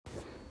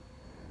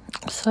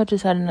So I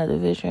just had another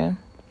vision.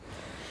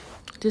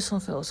 This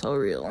one felt so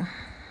real.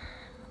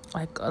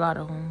 Like a lot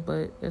of them,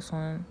 but this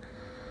one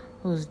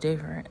was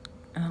different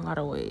in a lot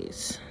of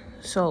ways.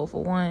 So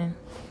for one,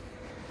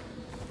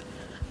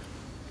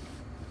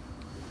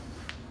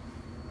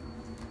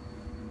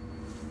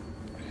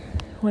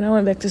 when I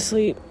went back to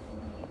sleep,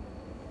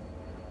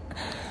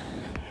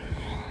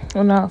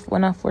 when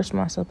I forced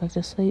myself back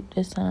to sleep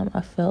this time,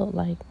 I felt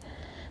like,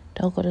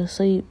 don't go to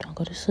sleep, don't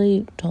go to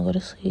sleep, don't go to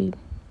sleep.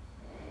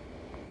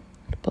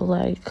 But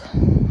like,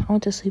 I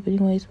went to sleep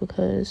anyways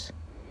because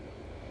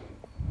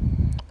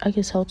I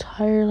get so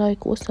tired.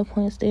 Like, what's the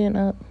point of staying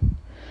up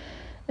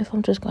if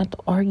I'm just going to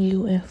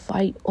argue and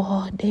fight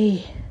all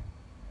day?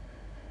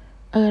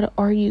 I gotta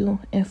argue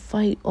and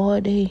fight all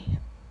day.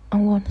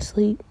 I'm going to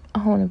sleep. I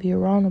don't want to be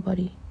around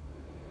nobody.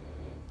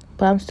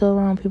 But I'm still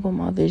around people in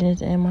my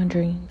visions and my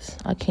dreams.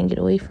 I can't get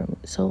away from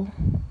it. So,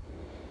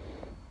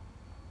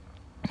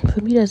 for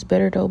me, that's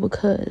better though,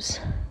 because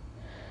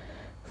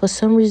for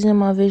some reason,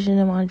 my vision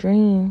and my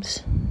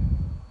dreams,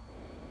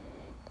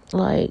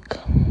 like,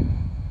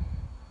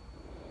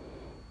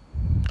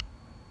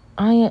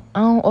 I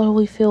don't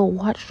always feel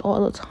watched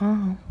all the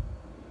time.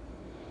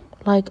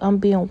 Like, I'm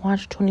being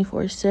watched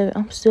 24/7.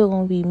 I'm still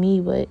gonna be me,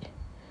 but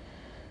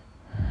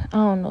I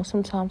don't know.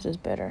 Sometimes it's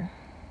better.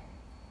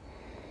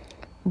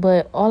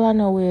 But all I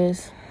know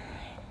is,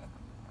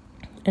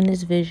 in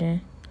this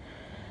vision,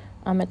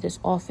 I'm at this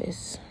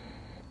office.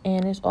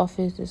 And this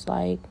office is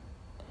like,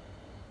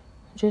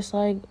 just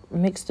like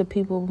mixed of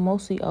people,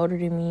 mostly older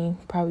than me,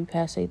 probably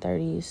past their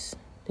 30s.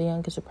 The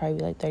youngest are probably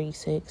like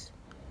 36,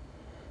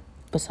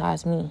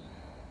 besides me.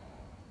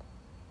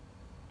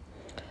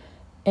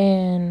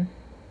 And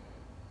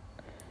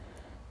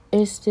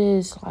it's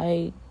just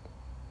like,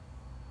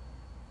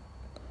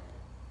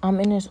 I'm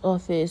in this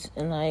office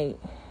and like,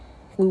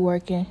 we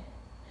working.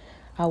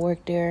 I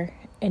work there,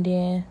 and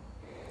then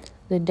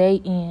the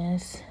day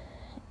ends,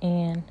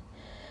 and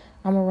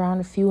I'm around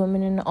a few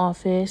women in the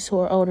office who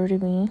are older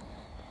than me.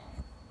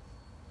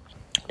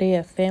 They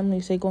have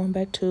families they going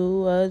back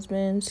to,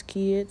 husbands,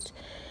 kids,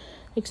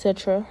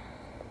 etc.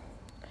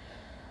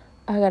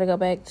 I gotta go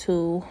back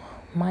to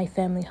my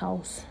family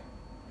house,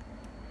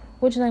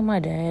 which is like my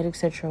dad,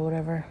 etc.,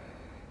 whatever.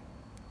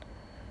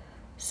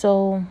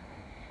 So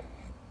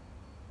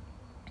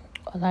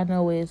all I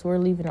know is we're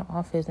leaving the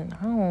office, and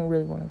I don't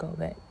really want to go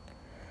back.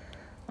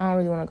 I don't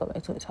really want to go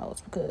back to his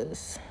house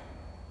because,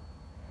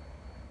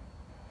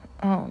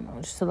 I don't know,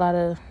 just a lot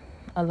of,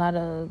 I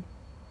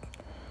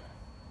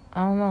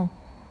don't know.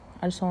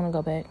 I just don't want to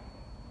go back.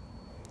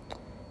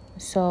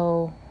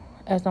 So,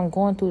 as I'm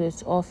going through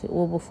this office,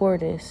 well, before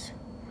this,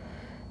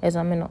 as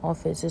I'm in the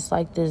office, it's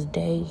like this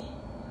day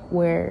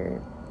where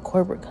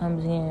corporate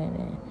comes in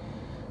and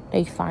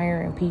they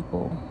firing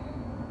people.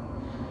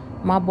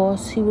 My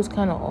boss, he was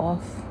kind of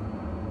off.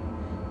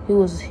 He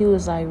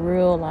was like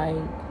real, like,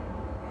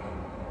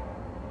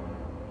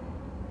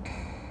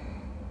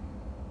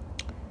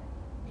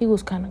 he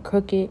was kind of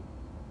crooked.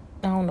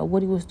 I don't know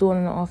what he was doing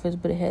in the office,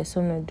 but it had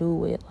something to do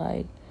with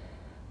like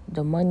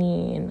the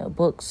money and the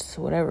books,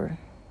 whatever.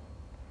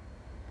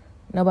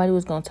 Nobody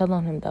was gonna tell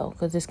on him though,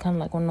 because it's kind of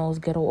like one of those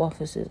ghetto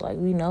offices. Like,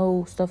 we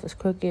know stuff is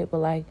crooked, but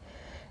like,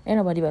 ain't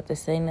nobody about to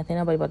say nothing.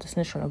 Nobody about to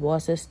snitch on the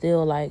boss. It's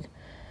still like,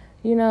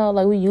 you know,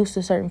 like, we used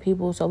to certain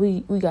people, so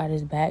we got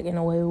his back in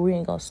a way where we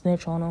ain't gonna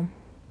snitch on him.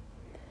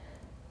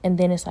 And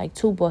then it's like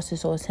two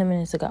bosses, so it's him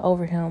and it's the guy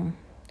over him.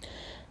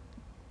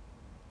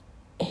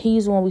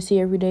 He's the one we see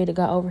every day. The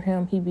guy over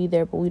him, he be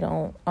there, but we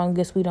don't. I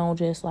guess we don't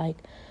just like,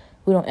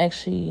 we don't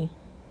actually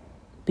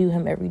be with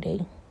him every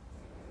day.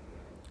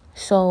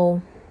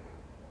 So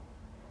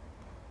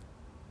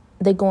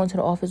they go into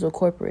the office with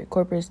corporate.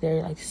 Corporate's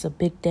there, like, it's a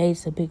big day,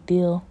 it's a big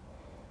deal.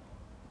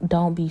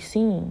 Don't be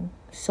seen.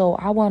 So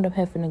I wound up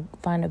having to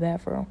find a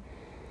bathroom.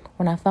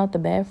 When I found the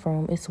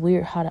bathroom, it's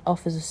weird how the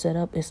office is set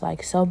up. It's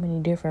like so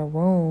many different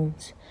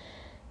rooms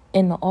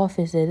in the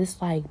office that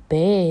it's like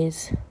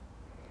beds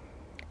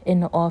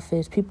in the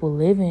office, people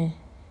living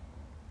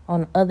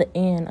on the other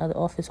end of the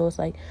office. So it's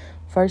like,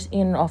 first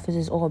end of the office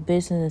is all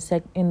business, and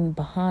second,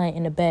 behind,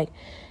 in the back,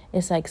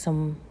 it's like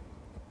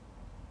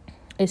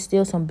it's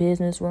still some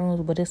business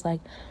rooms, but it's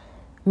like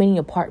mini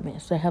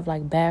apartments. They have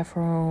like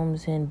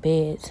bathrooms and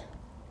beds.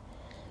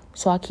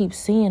 So I keep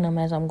seeing them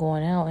as I'm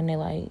going out, and they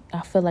like,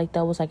 I feel like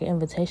that was like an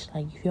invitation.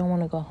 Like, if you don't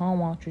want to go home,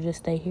 why don't you just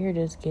stay here?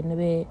 Just get in the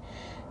bed.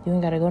 You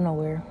ain't got to go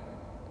nowhere.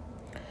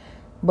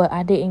 But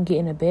I didn't get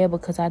in the bed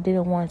because I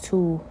didn't want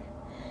to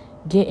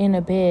get in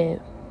the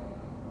bed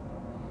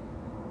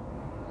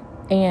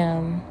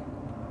and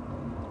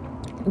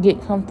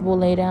get comfortable,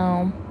 lay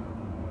down.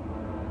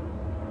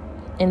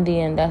 And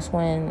then that's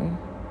when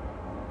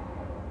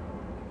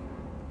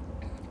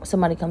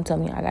somebody come tell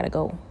me I got to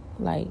go.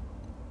 Like,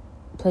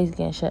 place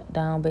getting shut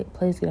down, but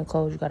place getting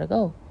closed, you got to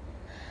go.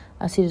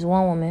 I see this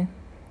one woman.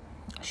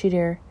 She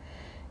there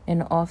in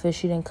the office.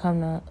 She didn't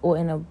come to, or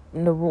in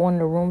one of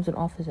the rooms in the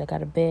office that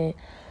got a bed.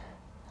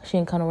 She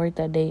didn't come to work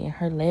that day, and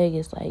her leg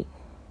is like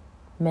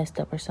messed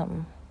up or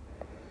something.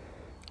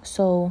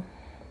 So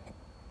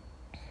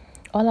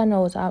All I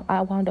know is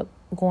I wound up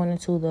going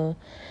into the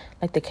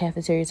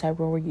cafeteria type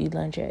room where you eat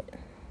lunch at.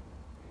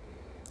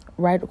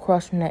 Right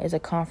across from that is a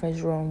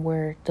conference room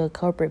where the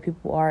corporate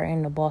people are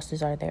and the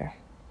bosses are there.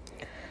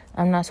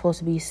 I'm not supposed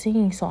to be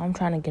seen, so I'm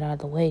trying to get out of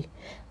the way.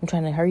 I'm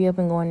trying to hurry up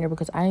and go in there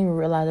because I didn't even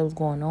realize what was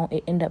going on.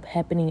 It ended up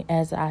happening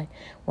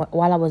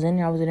while I was in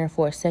there. I was in there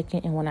for a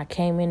second, and when I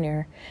came in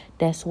there,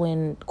 that's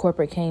when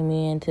corporate came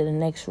in to the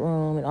next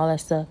room and all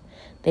that stuff.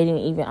 They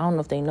didn't even, I don't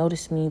know if they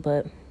noticed me,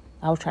 but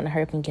I was trying to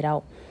hurry up and get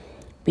out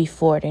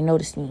before they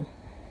noticed me.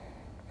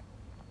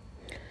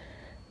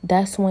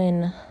 That's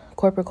when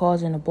corporate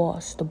calls in the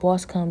boss. The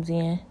boss comes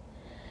in,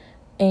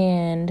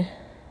 and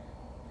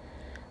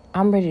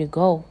I'm ready to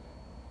go.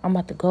 I'm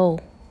about to go.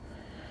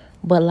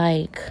 But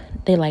you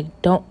gotta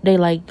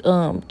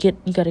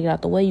get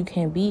out the way. You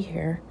can't be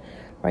here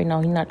right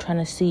now. He's not trying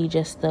to see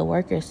just the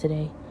workers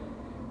today.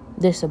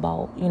 This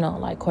about,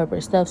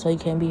 corporate stuff, so you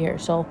can't be here.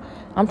 So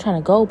I'm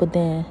trying to go, but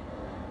then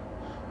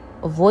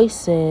a voice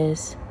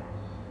says,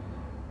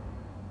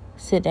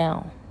 sit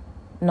down.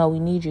 No, we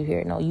need you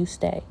here. No, you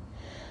stay.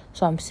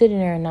 So I'm sitting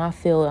there and I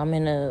feel I'm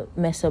in a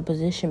messed up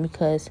position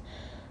because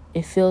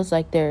it feels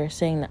like they're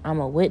saying that I'm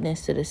a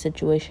witness to the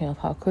situation of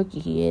how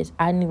crooked he is.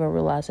 I didn't even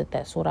realize that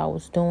that's what I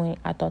was doing.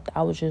 I thought that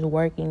I was just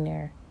working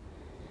there.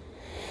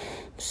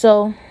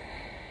 So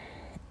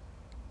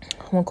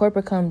when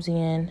corporate comes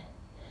in,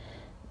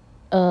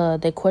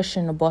 they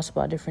question the boss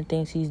about different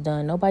things he's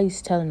done.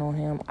 Nobody's telling on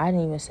him. I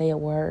didn't even say a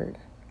word.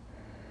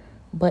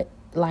 But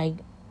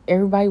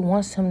everybody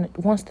wants them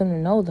to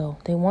know though.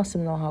 They want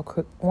them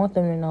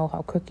to know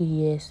how crooked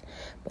he is.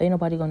 But ain't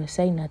nobody gonna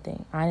say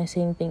nothing. I didn't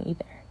say anything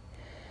either.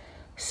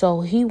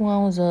 So he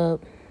winds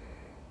up,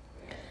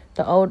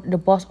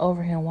 the boss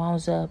over him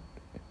winds up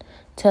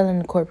telling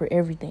the corporate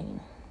everything.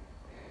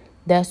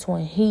 That's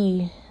when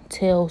he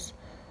tells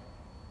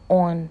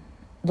on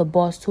the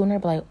boss too, and they're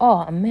like,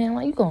 oh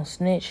man, you gonna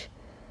snitch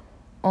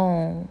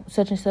on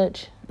such and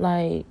such,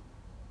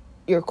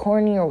 you're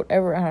corny or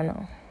whatever, I don't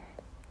know.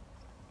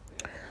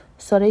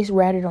 So they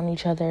ratted on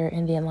each other,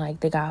 and then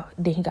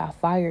he got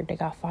fired. They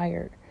got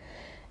fired.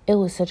 It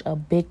was such a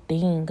big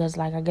thing because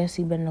I guess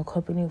he been in the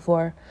company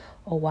for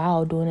a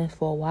while, doing this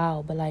for a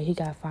while, but he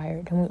got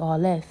fired. Then we all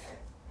left.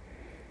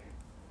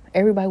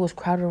 Everybody was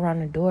crowded around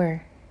the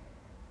door,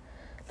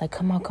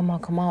 come out,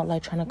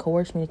 trying to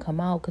coerce me to come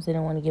out because they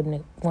didn't want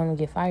to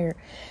get fired.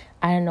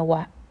 I didn't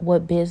know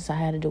what business I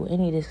had to do with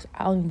any of this.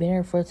 I only been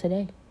there for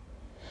today,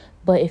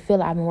 but it feel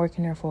like I've been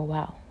working there for a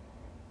while.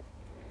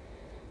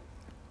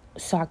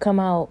 So I come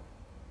out.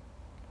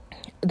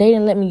 They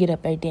didn't let me get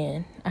up right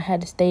then. I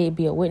had to stay and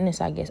be a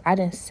witness, I guess. I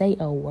didn't say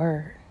a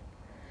word.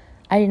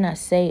 I did not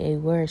say a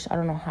word, so I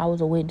don't know how I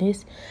was a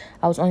witness.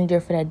 I was only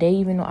there for that day,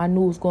 even though I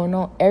knew what was going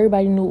on.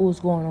 Everybody knew what was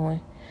going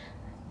on.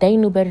 They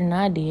knew better than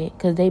I did,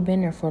 because they've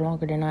been there for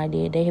longer than I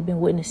did. They had been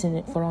witnessing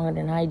it for longer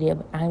than I did,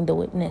 but I'm the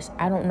witness.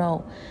 I don't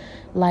know.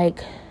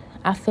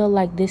 I feel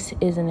like this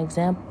is an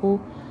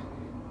example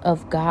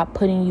of God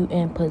putting you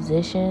in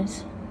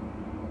positions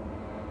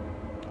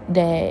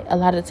that a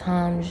lot of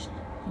times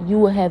you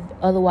would have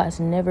otherwise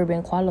never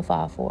been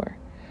qualified for,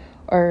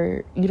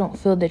 or you don't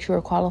feel that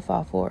you're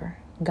qualified for.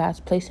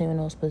 God's placing you in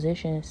those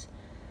positions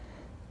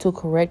to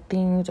correct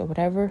things or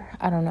whatever.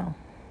 I don't know.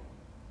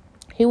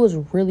 He was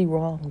really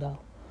wrong though.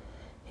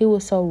 He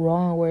was so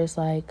wrong where it's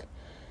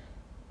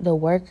the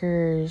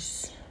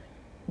workers,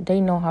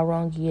 they know how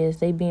wrong he is.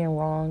 They being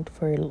wronged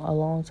for a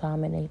long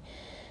time and they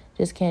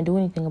just can't do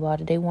anything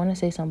about it. They want to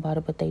say something about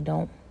it, but they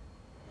don't.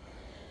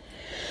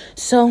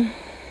 So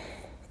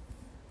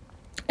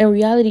in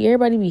reality,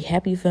 everybody be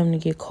happy for him to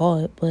get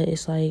caught, but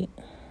it's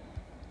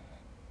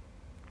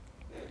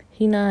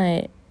he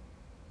not.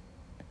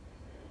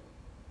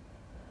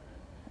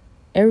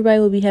 Everybody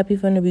would be happy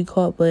for him to be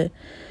caught, but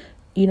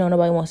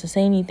nobody wants to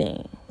say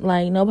anything.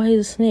 Nobody's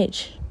a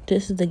snitch.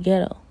 This is the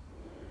ghetto.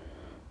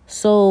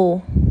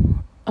 So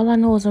all I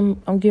know is I'm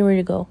getting ready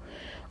to go.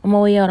 On my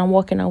way out, I'm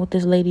walking out with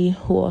this lady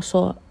who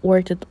also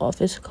worked at the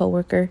office, a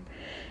coworker,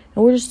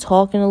 and we're just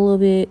talking a little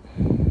bit.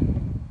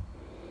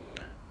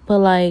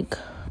 But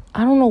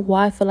I don't know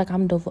why I feel like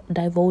I'm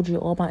divulging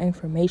all my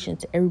information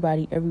to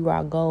everybody everywhere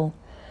I go,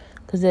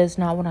 because that's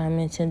not what I'm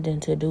intending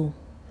to do.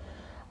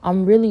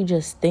 I'm really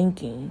just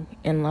thinking,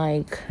 and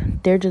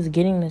they're just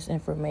getting this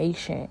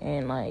information,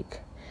 and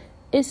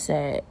it's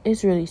sad.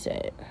 It's really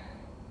sad.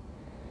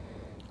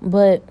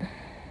 But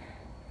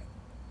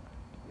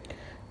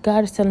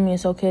God is telling me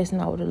it's okay. It's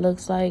not what it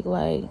looks like.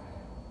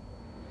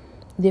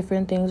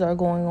 Different things are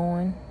going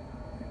on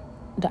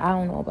that I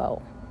don't know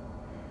about.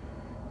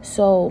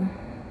 So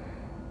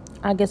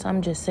I guess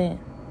I'm just saying.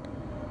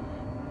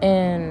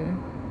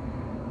 And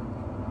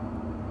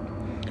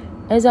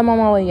as I'm on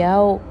my way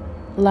out,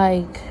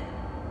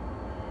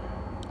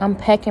 I'm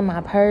packing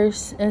my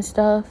purse and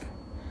stuff.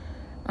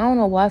 I don't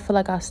know why I feel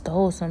like I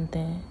stole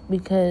something,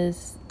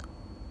 because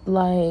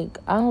I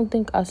don't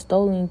think I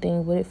stole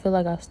anything, but it feel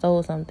like I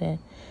stole something,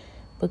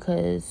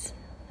 because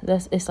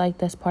that's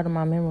part of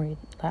my memory.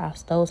 I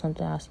stole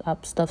something. I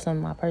stuffed something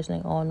in my purse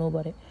and they all knew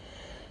about it.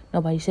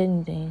 Nobody said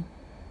anything.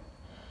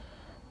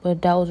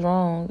 But that was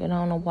wrong, and I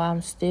don't know why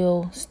I'm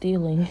still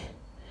stealing.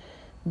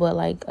 But,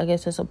 like, I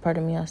guess that's a part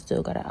of me I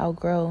still gotta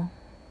outgrow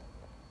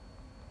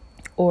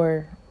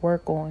or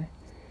work on.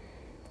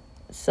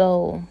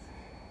 So,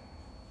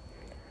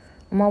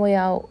 on my way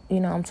out,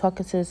 I'm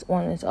talking to this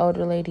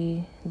older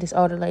lady,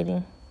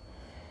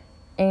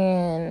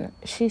 and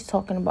she's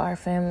talking about her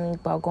family,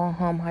 about going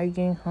home. How you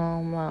getting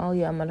home? I'm like, oh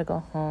yeah, I'm gonna go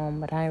home,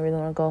 but I ain't really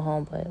want to go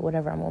home, but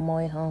whatever, I'm on my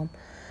way home.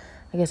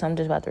 I guess I'm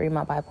just about to read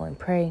my Bible and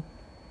pray.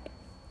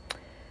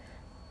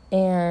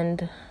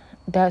 And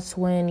that's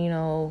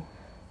when,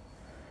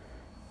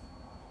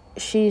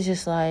 she's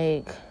just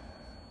like,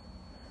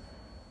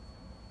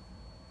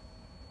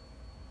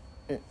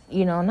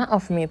 not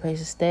offering me a place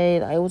to stay.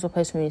 Like, it was a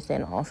place for me to stay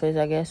in the office,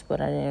 I guess,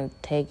 but I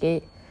didn't take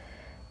it.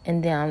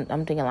 And then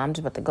I'm thinking, I'm just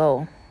about to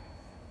go.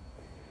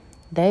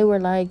 They were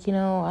like,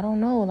 I don't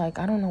know. Like,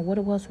 I don't know what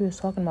it was we were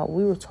talking about.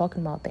 We were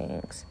talking about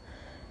things.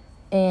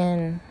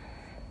 And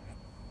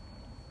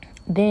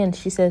then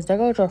she says, there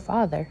goes your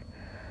father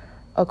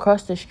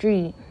across the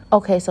street.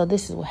 Okay, so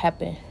this is what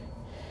happened.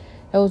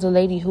 There was a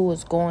lady I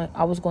was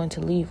going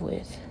to leave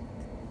with.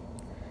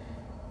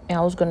 And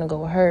I was going to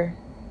go with her.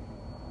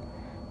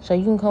 So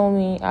you can call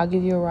me, I'll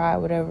give you a ride,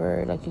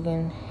 whatever. Like, you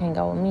can hang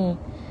out with me.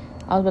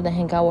 I was about to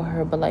hang out with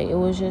her, but, like, it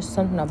was just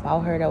something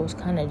about her that was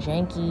kind of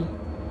janky.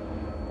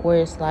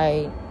 Where it's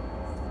like,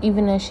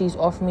 even as she's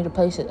offering me a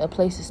place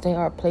to stay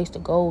or a place to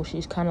go,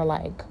 she's kind of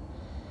like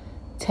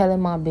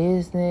telling my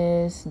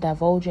business,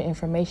 divulging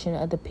information to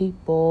other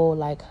people,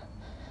 like,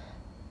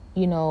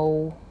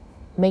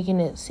 making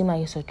it seem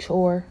like it's a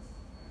chore.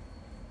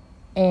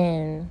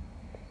 And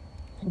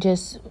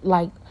just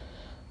like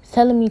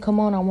telling me, come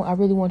on, I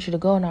really want you to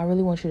go and I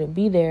really want you to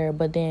be there.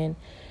 But then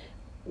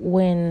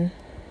when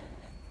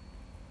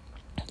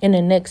in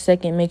the next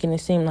second making it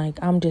seem like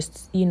I'm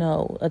just,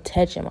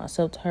 attaching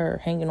myself to her,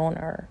 hanging on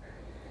to her.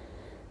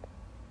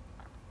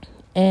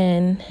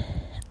 And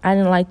I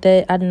didn't like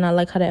that. I did not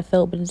like how that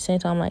felt. But at the same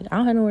time, I'm like, I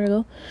don't have nowhere to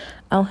go.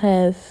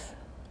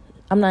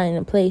 I'm not in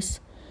a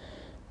place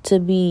to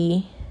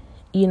be,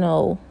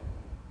 or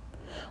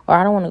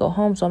I don't want to go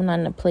home. So I'm not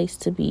in a place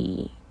to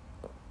be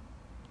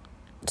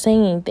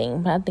saying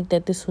anything. But I think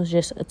that this was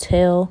just a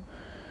tale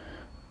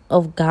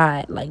of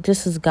God. Like,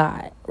 this is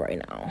God right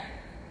now,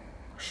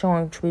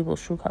 showing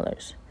people's true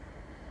colors.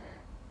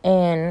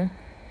 And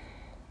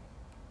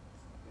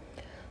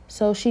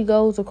so she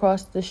goes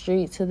across the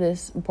street to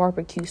this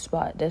barbecue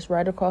spot that's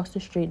right across the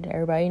street that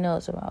everybody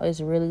knows about.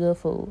 It's really good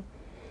food.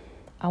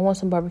 I want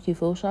some barbecue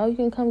food, so you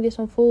can come get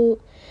some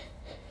food.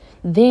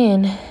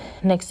 Then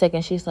next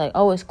second she's like,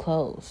 oh, it's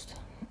closed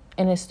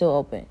and it's still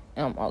open.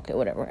 And I'm okay,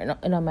 whatever. It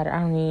don't matter. I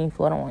don't need any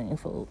food. I don't want any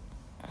food.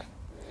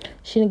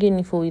 She didn't get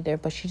any food either,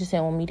 but she just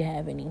didn't want me to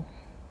have any.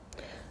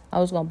 I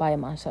was gonna buy it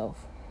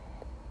myself.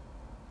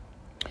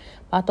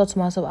 I thought to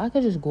myself, I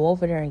could just go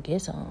over there and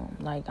get some.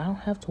 Like, I don't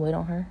have to wait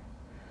on her.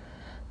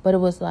 But it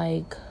was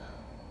like,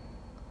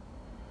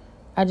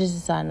 I just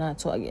decided not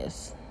to, I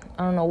guess.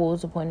 I don't know what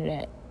was the point of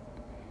that.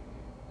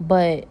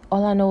 But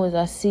all I know is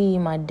I see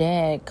my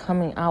dad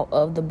coming out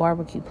of the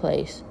barbecue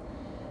place.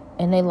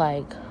 And they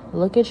like,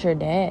 look at your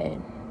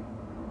dad.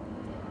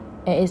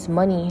 And it's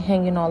money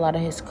hanging all out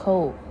of his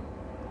coat.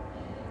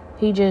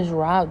 He just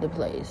robbed the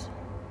place.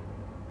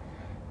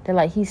 They're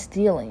like, he's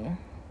stealing.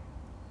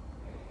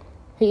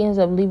 He ends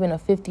up leaving a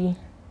 $50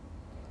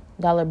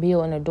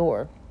 bill in the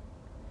door.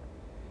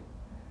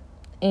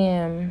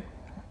 And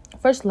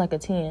first, like a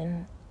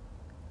 10,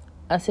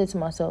 I said to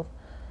myself,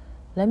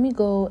 let me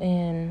go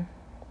and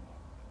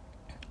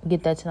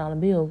get that $10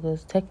 bill,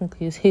 because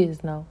technically it's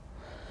his now.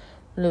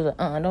 And it was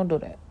like, don't do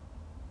that.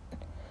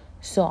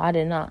 So I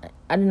did not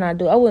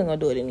do it. I wasn't going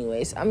to do it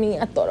anyways. I mean,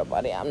 I thought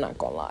about it. I'm not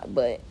going to lie.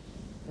 But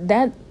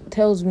that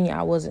tells me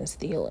I wasn't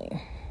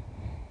stealing.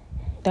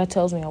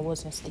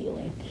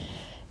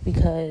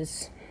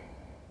 Because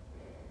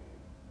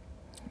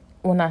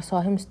when I saw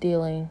him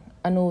stealing,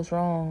 I knew it was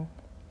wrong.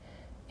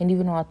 And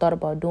even though I thought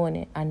about doing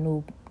it, I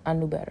knew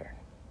better.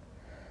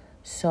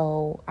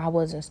 So I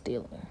wasn't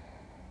stealing.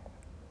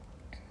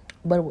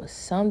 But it was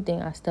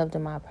something I stuffed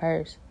in my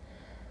purse.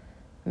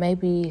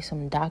 Maybe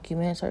some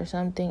documents or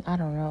something. I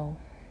don't know.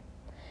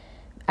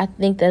 I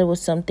think that it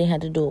was something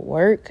had to do with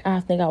work.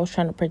 I think I was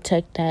trying to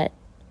protect that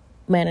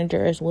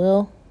manager as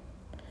well.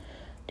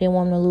 Didn't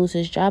want him to lose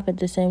his job. At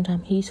the same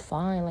time, he's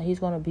fine. Like, he's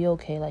going to be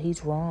okay. Like,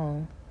 he's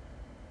wrong.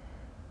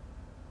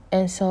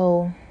 And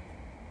so,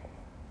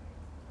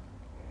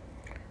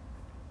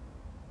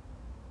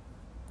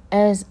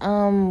 as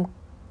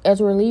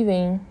we're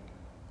leaving,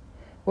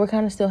 we're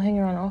kind of still hanging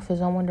around the office.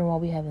 I'm wondering why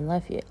we haven't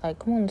left yet. Like,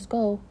 come on, let's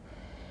go.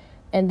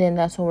 And then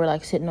that's when we're,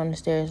 like, sitting on the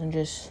stairs and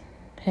just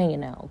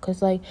hanging out.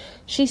 Because, like,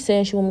 she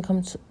said she want me to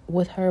come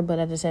with her, but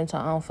at the same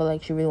time, I don't feel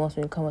like she really wants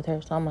me to come with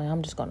her. So I'm like,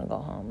 I'm just going to go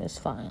home. It's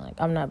fine. Like,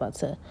 I'm not about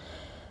to,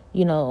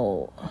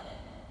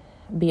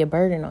 be a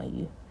burden on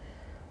you.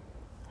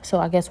 So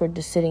I guess we're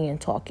just sitting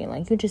and talking.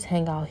 Like, you just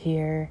hang out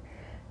here,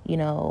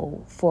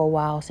 for a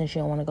while since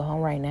you don't want to go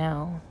home right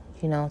now,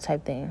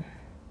 type thing.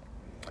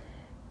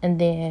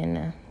 And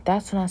then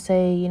that's when I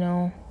say,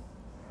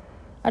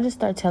 I just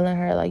start telling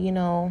her, like,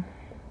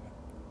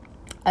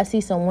 I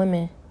see some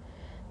women,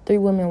 3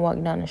 women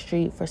walking down the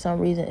street. For some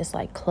reason, it's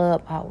like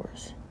club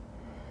hours.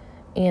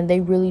 And they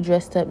really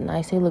dressed up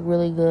nice. They look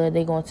really good.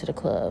 They going to the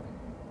club.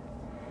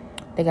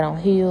 They got on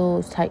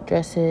heels, tight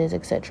dresses,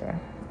 etc.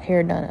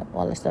 Hair done up,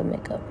 all that stuff,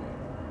 makeup.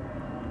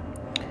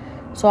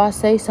 So I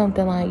say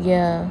something like,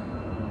 yeah,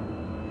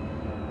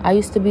 I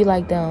used to be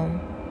like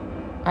them.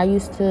 I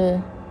used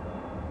to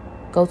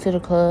go to the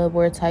club,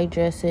 wear tight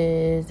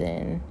dresses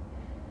and,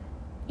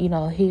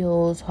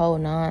 heels, whole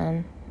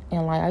nine.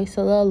 And, like, I used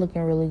to love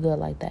looking really good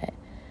like that.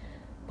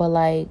 But,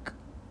 like,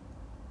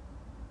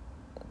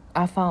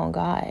 I found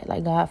God.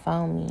 Like, God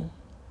found me.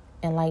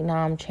 And, like,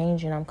 now I'm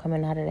changing. I'm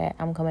coming out of that.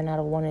 I'm coming out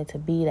of wanting to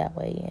be that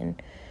way.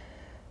 And,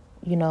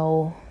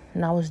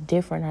 now it's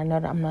different. I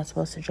know that I'm not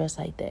supposed to dress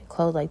like that.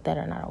 Clothes like that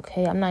are not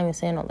okay. I'm not even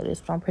saying all of this,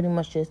 but I'm pretty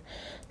much just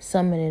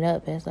summing it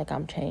up as, like,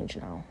 I'm changed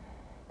now.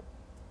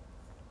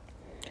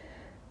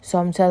 So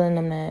I'm telling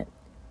them that.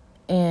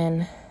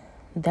 And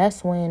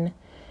that's when,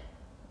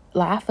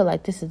 like, I feel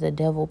like this is the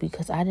devil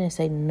because I didn't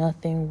say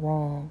nothing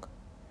wrong.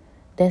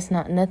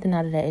 Nothing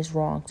out of that is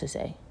wrong to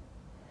say.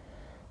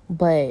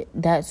 But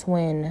that's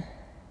when,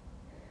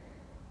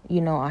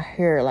 I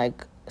hear,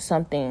 like,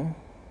 something,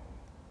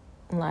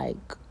 like,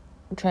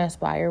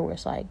 transpire where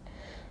it's like,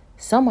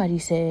 somebody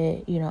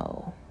said,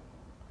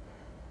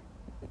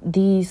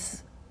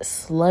 these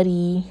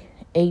slutty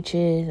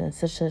H's and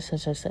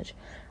such.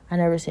 I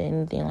never said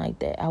anything like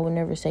that. I would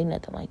never say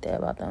nothing like that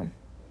about them.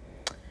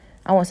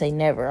 I won't say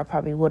never. I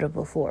probably would have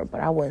before,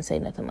 but I wouldn't say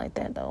nothing like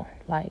that, though.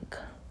 Like,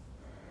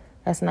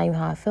 that's not even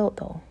how I felt,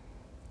 though.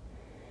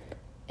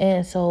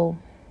 And so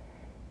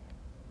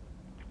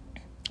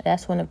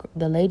that's when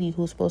the lady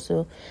who's supposed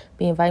to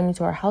be inviting me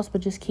to her house,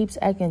 but just keeps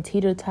acting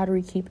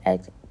teeter-tottery,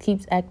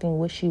 keeps acting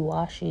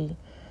wishy-washy.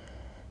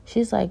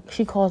 She's like,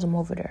 she calls them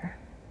over there.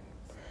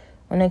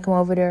 When they come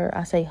over there,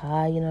 I say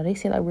hi. They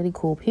seem like really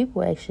cool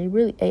people,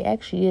 actually. It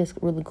actually is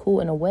really cool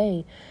in a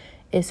way.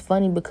 It's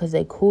funny because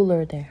they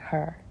cooler than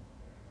her.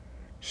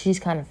 She's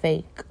kind of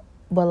fake.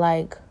 But,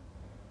 like,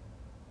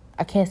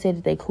 I can't say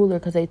that they cooler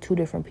because they 2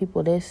 different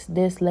people. This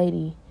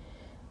lady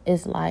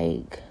is,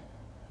 like,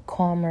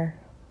 calmer,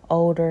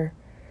 older,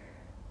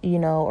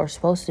 or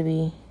supposed to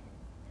be.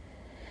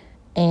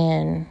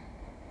 And,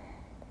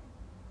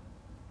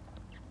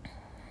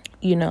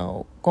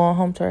 going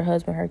home to her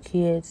husband, her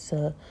kids,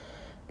 to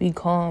be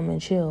calm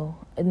and chill.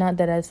 Not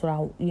that that's what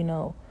I ain't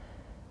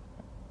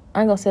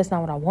gonna say it's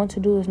not what I want to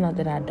do. It's not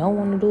that I don't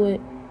want to do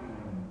it.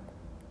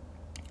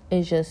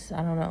 It's just,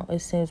 I don't know. It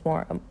seems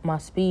more my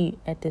speed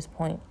at this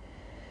point.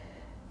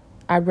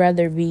 I'd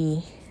rather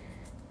be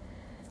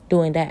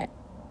doing that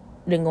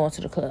than going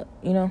to the club,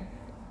 in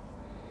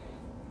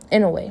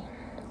a way.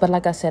 But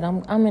like I said,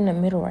 I'm in the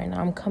middle right now.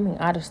 I'm coming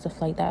out of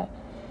stuff like that.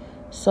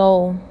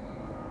 So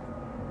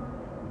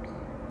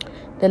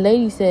the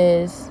lady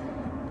says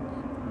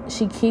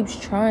she keeps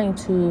trying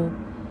to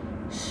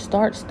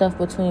start stuff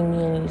between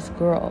me and these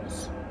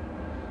girls.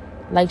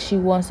 Like she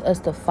wants us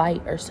to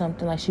fight or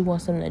something. Like she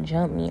wants them to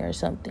jump me or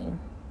something.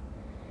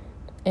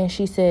 And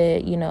she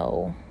said,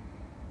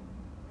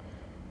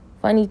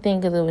 funny thing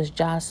because it was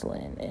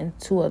Jocelyn and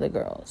 2 other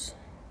girls.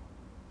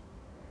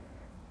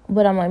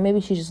 But I'm like,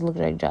 maybe she just looked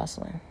like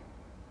Jocelyn.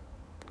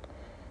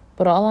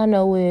 But all I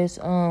know is,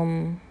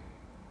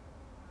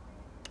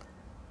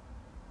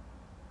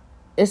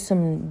 it's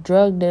some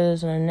drug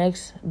dealers on the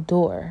next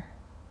door.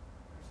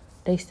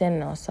 They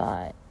standing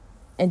outside.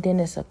 And then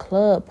it's a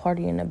club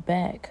party in the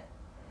back.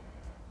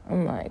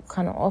 I'm like, what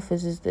kind of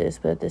office is this?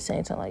 But at the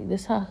same time, like,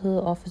 this how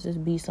hood offices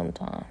be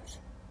sometimes.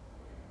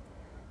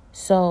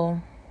 So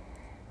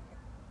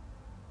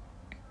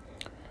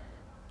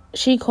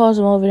she calls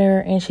him over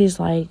there and she's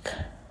like,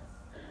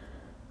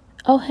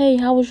 oh, hey,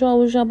 how was y'all?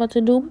 What y'all about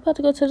to do? We about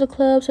to go to the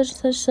club, such and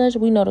such, such.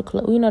 We know the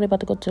club. We know they about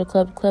to go to the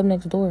club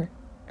next door.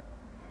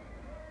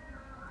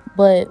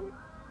 But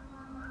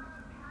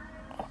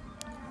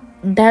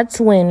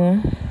that's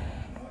when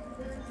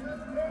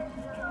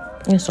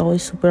it's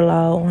always super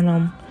loud when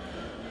I'm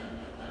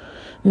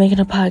making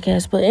a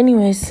podcast. But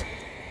anyways,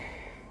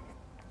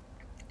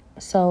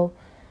 so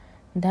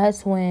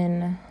that's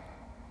when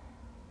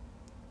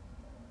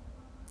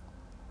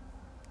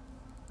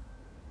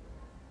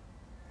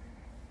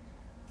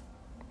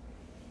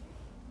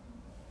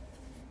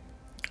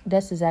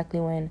that's exactly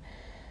when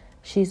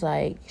she's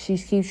like, she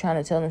keeps trying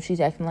to tell them, she's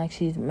acting like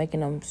she's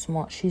making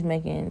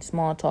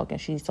small talk, and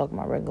she's talking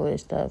about regular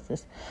stuff.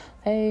 Just,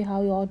 hey,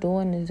 how y'all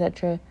doing,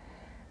 etc.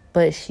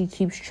 But she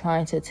keeps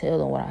trying to tell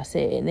them what I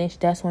said. And then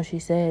that's when she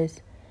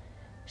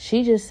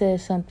just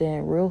said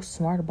something real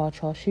smart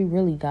about y'all. She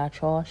really got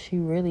y'all. She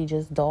really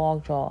just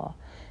dogged y'all.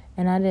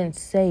 And I didn't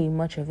say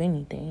much of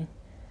anything.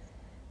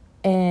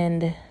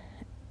 And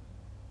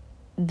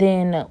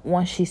then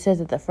once she says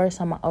it the first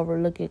time, I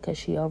overlook it because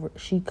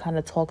she kind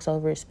of talks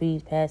over it,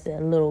 speeds past it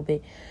a little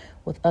bit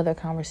with other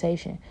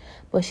conversation.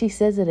 But she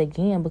says it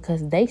again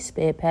because they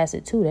sped past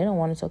it too. They don't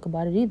want to talk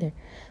about it either.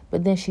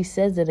 But then she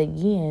says it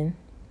again.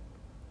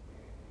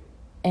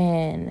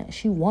 And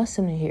she wants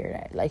him to hear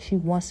that. Like, she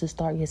wants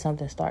to get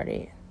something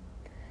started.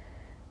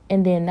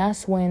 And then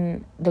that's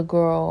when the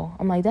girl,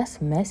 I'm like, that's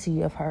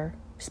messy of her.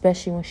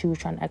 Especially when she was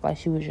trying to act like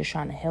she was just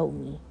trying to help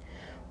me.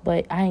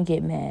 But I didn't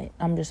get mad.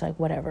 I'm just like,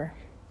 whatever.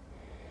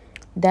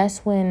 That's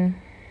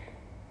when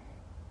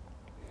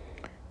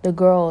the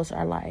girls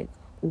are like,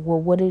 well,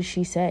 what did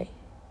she say?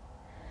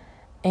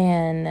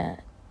 And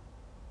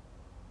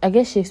I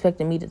guess she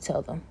expected me to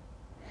tell them.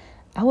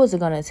 I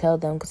wasn't going to tell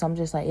them because I'm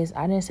just like,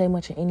 I didn't say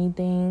much of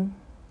anything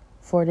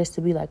for this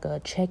to be like a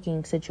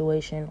checking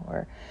situation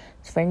or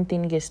for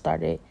anything to get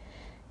started.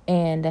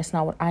 And that's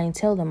not what I didn't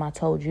tell them. I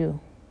told you.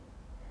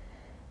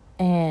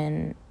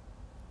 And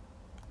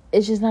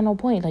it's just not no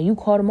point. Like, you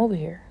called him over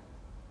here.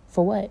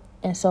 For what?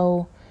 And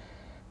so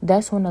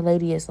that's when the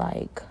lady is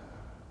like,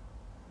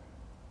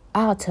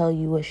 I'll tell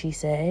you what she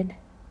said.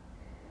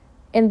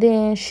 And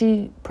then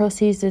she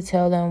proceeds to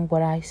tell them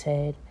what I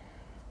said.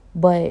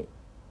 But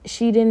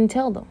she didn't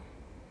tell them.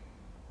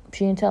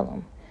 She didn't tell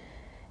them.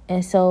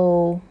 And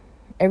so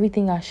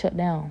everything got shut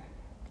down.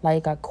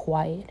 Like, got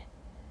quiet.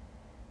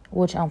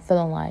 Which I'm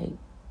feeling like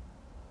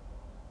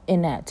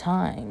in that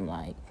time,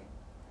 like,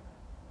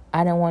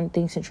 I didn't want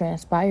things to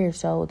transpire,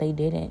 so they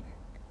didn't.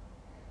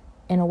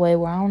 In a way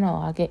where, I don't know.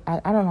 I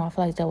don't know. I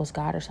feel like that was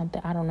God or something.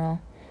 I don't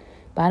know.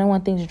 But I didn't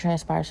want things to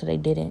transpire, so they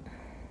didn't.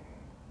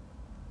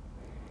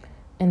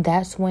 And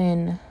that's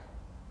when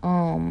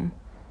I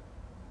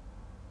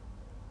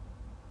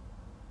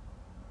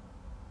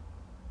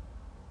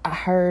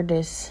heard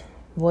this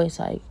voice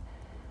like,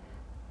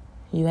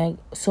 you ain't,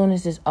 as soon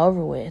as it's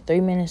over with, 3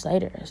 minutes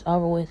later, it's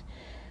over with,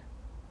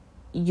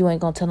 you ain't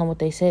gonna tell them what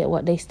they said.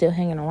 What they still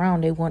hanging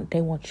around, they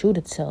want you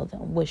to tell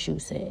them what you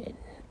said.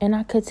 And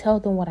I could tell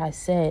them what I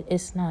said.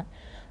 It's not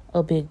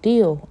a big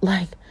deal.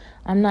 Like,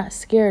 I'm not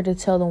scared to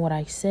tell them what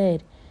I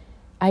said.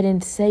 I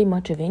didn't say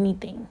much of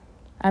anything.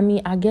 I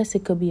mean, I guess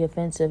it could be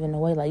offensive in a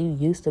way, like, you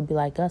used to be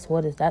like us.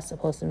 What is that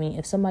supposed to mean?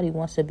 If somebody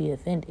wants to be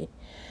offended.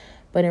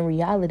 But in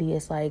reality,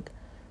 it's like,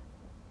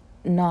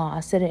 nah,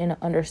 I said it in an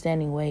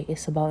understanding way.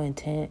 It's about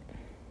intent.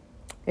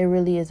 It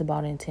really is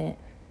about intent.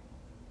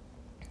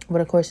 But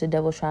of course, the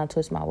devil's trying to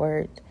twist my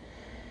words,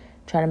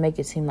 trying to make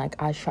it seem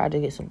like I tried to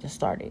get something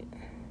started,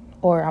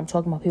 or I'm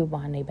talking about people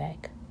behind their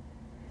back.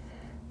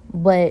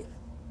 But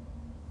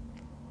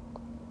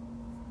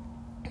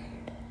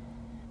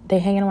they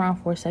hanging around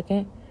for a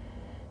second,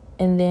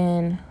 and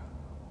then,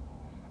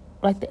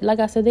 like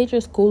I said, they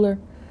just cooler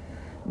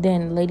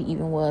than the lady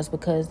even was,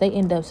 because they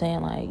end up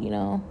saying like,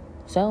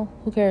 so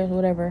who cares,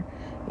 whatever,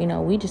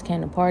 we just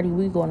came to party,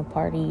 we going to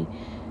party,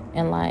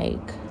 and like,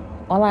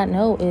 all I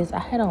know is I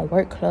had on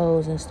work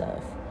clothes and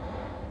stuff.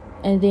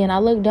 And then I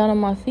looked down at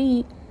my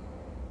feet,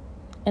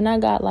 and I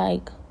got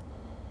like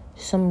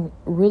some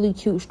really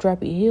cute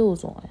strappy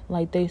heels on.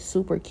 Like, they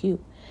super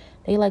cute.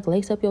 They like,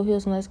 lace up your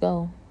heels and let's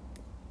go.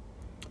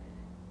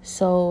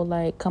 So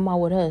like, come out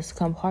with us,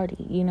 come party,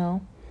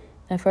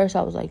 At first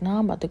I was like, nah,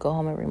 I'm about to go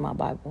home and read my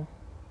Bible.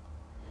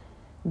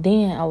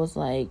 Then I was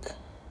like,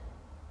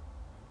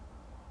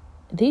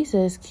 these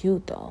is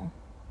cute though.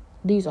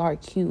 These are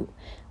cute,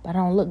 but I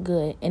don't look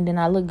good. And then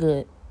I look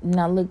good. And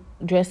I look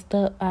dressed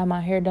up. I have my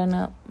hair done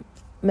up,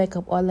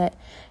 makeup, all that.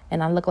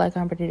 And I look like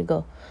I'm ready to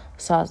go.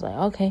 So I was like,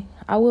 okay,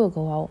 I will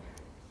go out.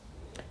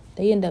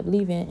 They end up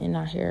leaving, and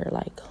I hear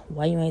like,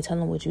 why you ain't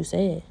telling what you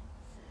said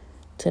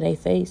to their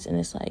face? And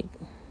it's like,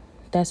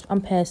 I'm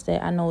past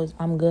that.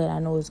 I'm good. I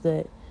know it's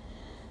good.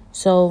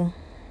 So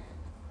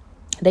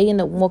they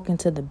end up walking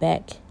to the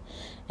back.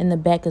 In the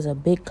back is a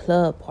big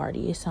club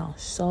party. It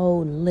sounds so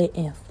lit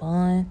and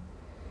fun.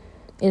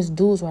 It's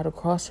dudes right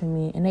across from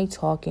me, and they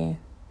talking.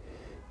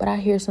 But I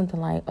hear something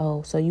like,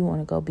 oh, so you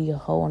want to go be a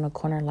hoe on the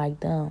corner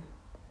like them.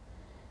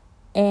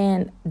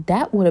 And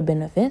that would have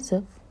been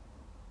offensive.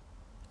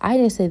 I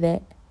didn't say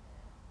that.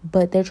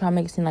 But they're trying to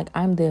make it seem like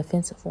I'm the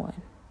offensive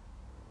one.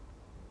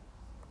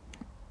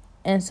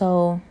 And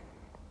so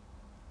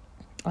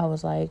I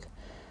was like,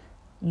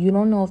 you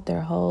don't know if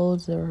they're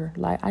hoes or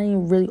like, I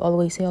didn't really all the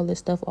way say all this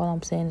stuff. All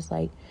I'm saying is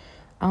like,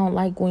 I don't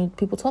like when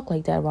people talk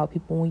like that about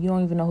people when you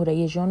don't even know who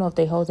they is. You don't know if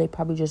they hoes. They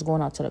probably just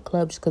going out to the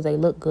club just because they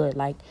look good.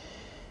 Like,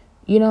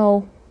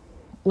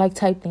 like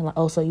type thing. Like,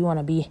 oh, so you want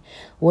to be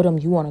with them?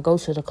 You want to go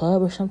to the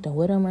club or something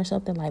with them or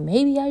something? Like,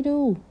 maybe I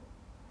do.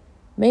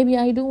 Maybe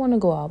I do want to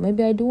go out.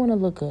 Maybe I do want to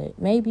look good.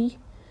 Maybe.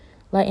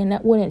 Like, and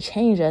that wouldn't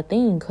change a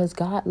thing because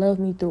God loved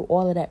me through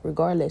all of that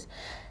regardless.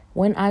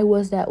 When I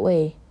was that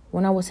way,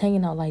 when I was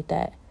hanging out like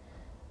that,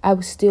 I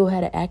still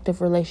had an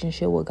active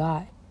relationship with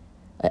God.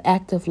 An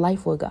active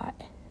life with God.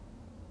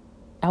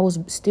 I was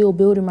still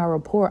building my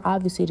rapport,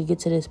 obviously, to get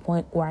to this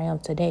point where I am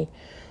today.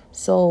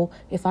 So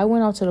if I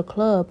went out to the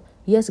club,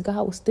 yes,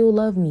 God would still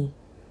love me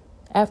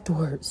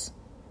afterwards.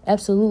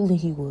 Absolutely,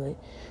 he would.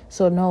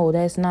 So no,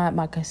 that's not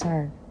my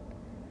concern.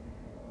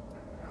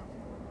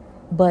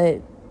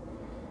 But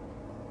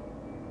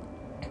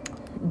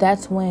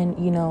that's when,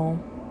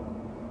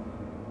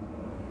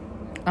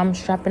 I'm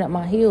strapping up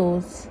my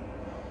heels.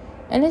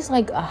 And it's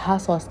like a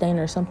hot sauce stain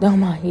or something on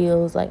my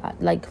heels.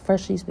 Like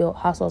freshly spilled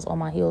hot sauce on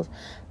my heels.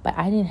 But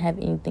I didn't have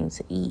anything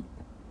to eat.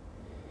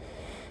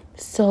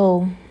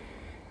 So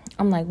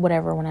I'm like,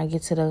 whatever. When I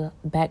get to the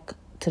back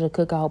to the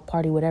cookout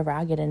party, whatever,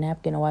 I get a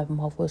napkin and wipe them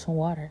off with some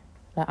water.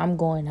 Like, I'm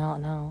going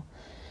out now.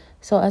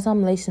 So as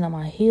I'm lacing up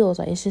my heels,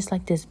 like, it's just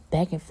like this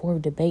back and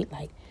forth debate.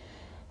 Like,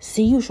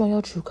 see, you showing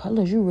your true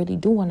colors. You really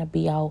do want to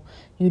be out,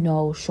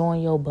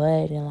 showing your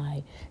butt and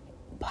like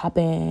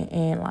popping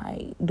and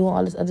like doing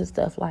all this other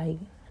stuff, like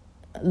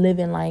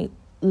living like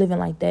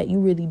that. You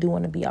really do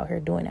want to be out here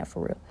doing that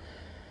for real.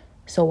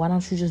 So why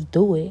don't you just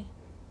do it?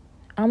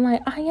 I'm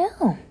like, I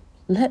am.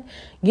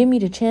 Give me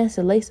the chance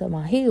to lace up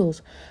my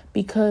heels,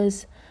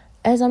 because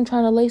as I'm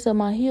trying to lace up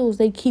my heels,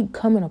 they keep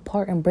coming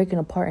apart and breaking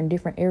apart in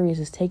different areas.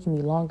 It's taking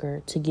me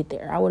longer to get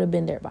there. I would have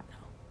been there by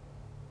now.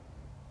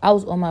 I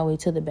was on my way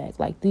to the back.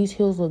 Like, these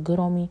heels look good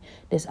on me.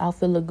 This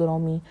outfit look good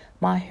on me.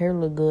 My hair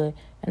look good.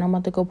 And I'm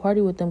about to go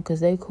party with them because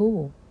they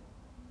cool.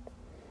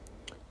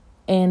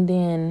 And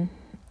then,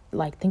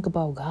 like, think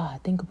about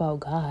God. Think about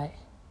God.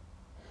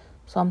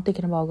 So I'm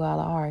thinking about God.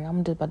 Like, all right,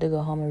 I'm just about to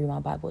go home and read my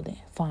Bible then.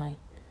 Fine.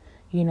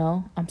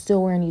 I'm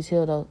still wearing these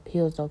heels though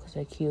because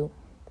they're cute.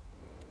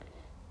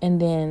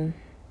 And then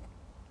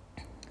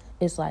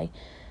it's like,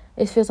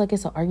 it feels like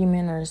it's an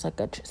argument or it's like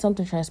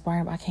something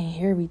transpiring, but I can't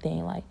hear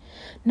everything. Like,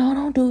 no,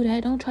 don't do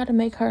that. Don't try to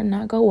make her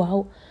not go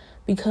out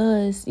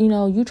because, you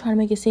trying to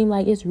make it seem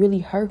like it's really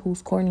her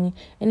who's corny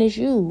and it's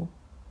you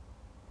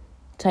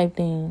type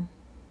thing.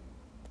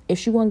 If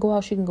she want to go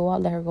out, she can go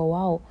out. Let her go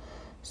out.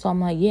 So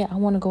I'm like, yeah, I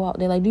want to go out.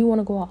 They're like, do you want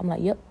to go out? I'm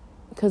like, yep.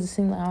 Because it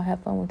seems like I'll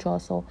have fun with y'all.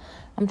 So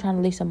I'm trying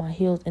to lace up my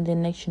heels. And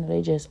then next,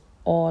 they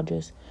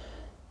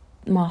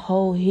my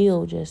whole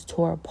heel just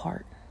tore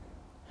apart.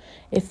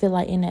 It feel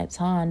like in that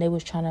time, they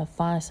was trying to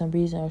find some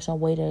reason or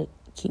some way to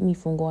keep me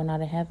from going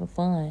out and having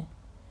fun.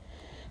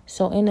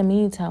 So in the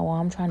meantime,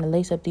 while I'm trying to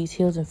lace up these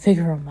heels and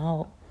figure them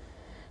out,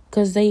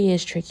 because they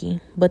is tricky,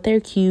 but they're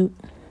cute.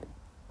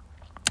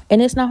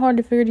 And it's not hard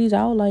to figure these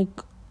out.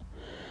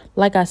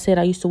 Like I said,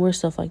 I used to wear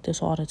stuff like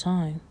this all the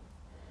time.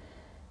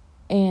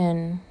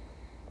 And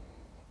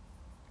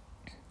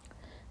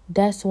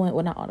that's when,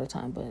 well, not all the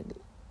time, but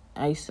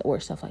I used to wear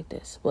stuff like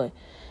this. But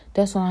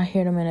that's when I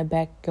hear them in the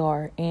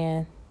backyard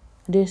and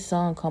this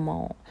song come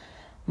on.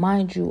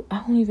 Mind you, I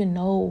don't even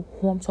know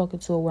who I'm talking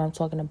to or what I'm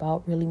talking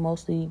about, really,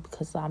 mostly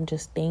because I'm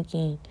just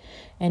thinking.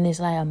 And it's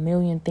like a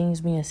million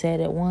things being said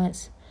at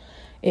once.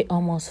 It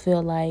almost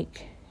feel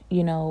like,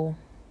 am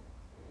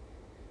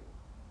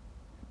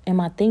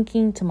I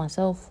thinking to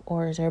myself,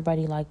 or is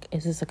everybody like,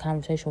 is this a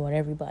conversation with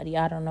everybody?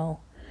 I don't know.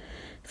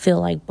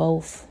 Feel like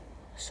both.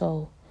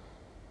 So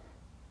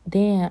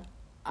then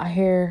I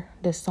hear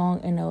the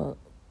song in the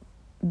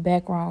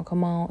background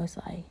come on. It's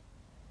like,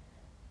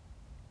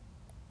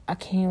 I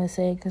can't even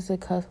say it because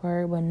it's a cuss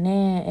word, but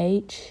Nan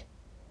H.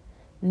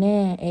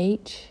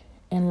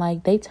 And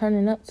like, they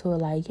turning up to it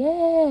like,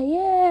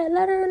 yeah,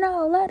 let her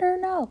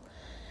know.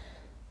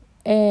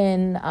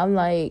 And I'm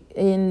like,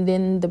 and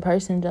then the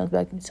person jumps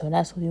back, so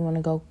that's what you want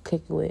to go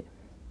kick it with.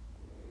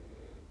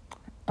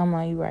 I'm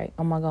like, you're right.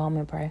 I'm going to go home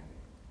and pray.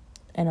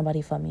 Ain't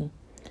nobody for me.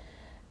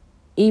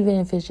 Even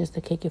if it's just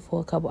to kick it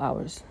for a couple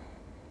hours.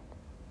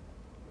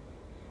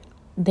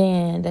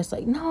 Then that's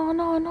like,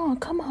 no,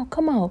 come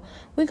on.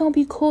 We gonna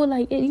be cool.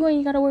 Like, you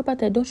ain't gotta worry about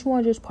that. Don't you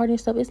want to just party and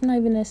stuff? It's not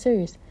even that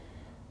serious.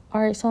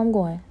 All right, so I'm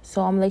going.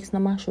 So I'm lacing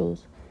up my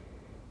shoes.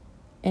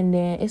 And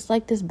then it's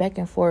like this back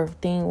and forth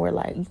thing where,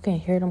 like, you can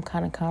hear them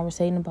kind of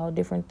conversating about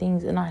different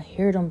things. And I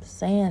hear them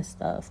saying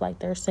stuff. Like,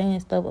 they're saying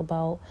stuff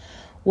about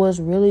what's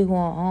really going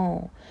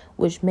on,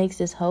 which makes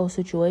this whole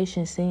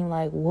situation seem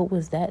like, what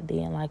was that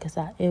then? Like, cause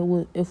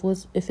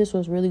if this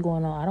was really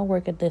going on, I don't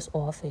work at this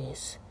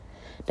office.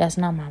 That's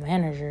not my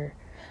manager.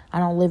 I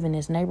don't live in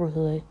this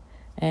neighborhood.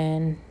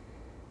 And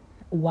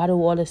why do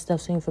all this stuff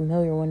seem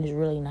familiar when it's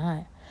really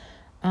not?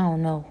 I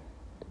don't know.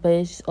 But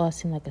it just all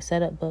seemed like a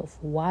setup. But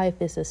why,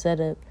 if it's a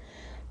setup,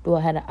 do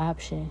I have the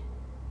option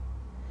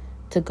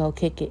to go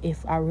kick it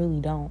if I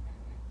really don't?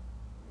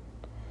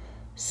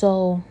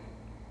 So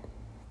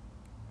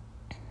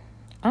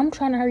I'm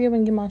trying to hurry up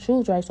and get my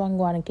shoes right so I can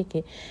go out and kick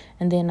it.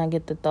 And then I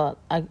get the thought,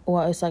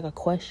 it's like a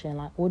question,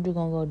 like, what you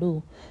gonna go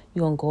do?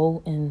 You gonna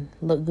go and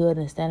look good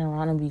and stand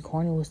around and be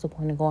corny? What's the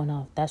point of going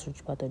off? That's what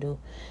you about to do.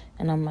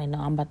 And I'm like, no,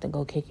 I'm about to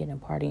go kick it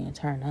and party and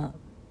turn up.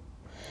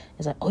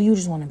 It's like, oh, you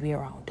just want to be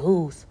around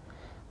dudes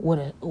with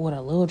a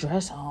little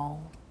dress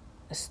on,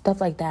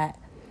 stuff like that.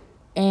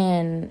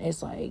 And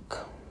it's like,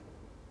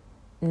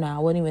 nah, I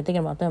wasn't even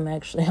thinking about them,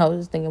 actually. I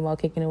was just thinking about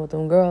kicking it with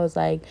them girls.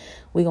 Like,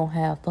 we gonna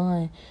have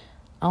fun.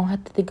 I don't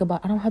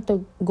have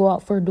to go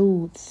out for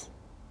dudes.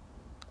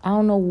 I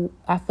don't know.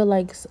 I feel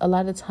like a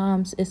lot of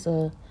times it's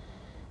a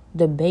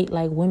debate,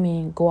 like,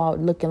 women go out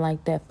looking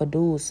like that for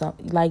dudes.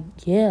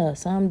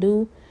 Some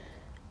do.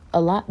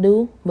 A lot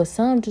do. But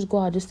some just go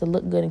out just to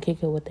look good and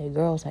kick it with their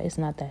girls. Like, it's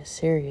not that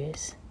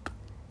serious.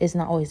 It's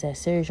not always that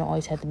serious. You don't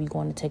always have to be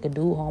going to take a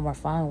dude home or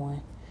find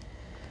one.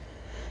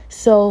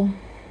 So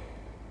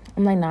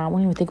I'm like, nah, I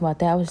wasn't even thinking about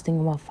that. I was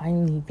thinking about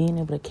finally being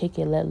able to kick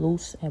it, let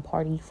loose, and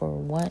party for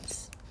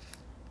once.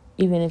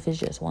 Even if it's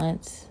just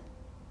once.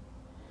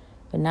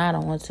 But now I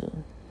don't want to.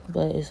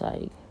 But it's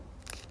like,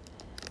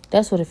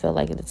 That's what it felt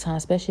like at the time,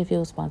 especially if it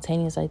was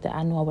spontaneous like that.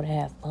 I knew I would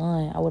have had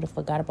fun. I would have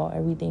forgot about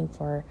everything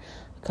for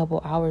a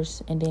couple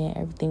hours, and then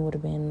everything would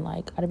have been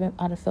like, I'd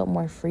have felt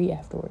more free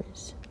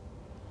afterwards.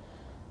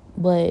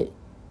 But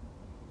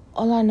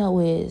all I know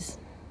is,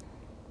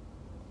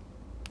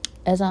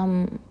 as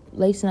I'm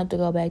lacing up to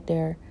go back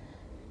there,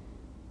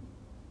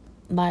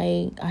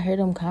 like, I hear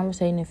them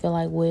conversating and feel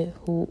like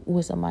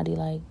with somebody,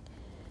 like,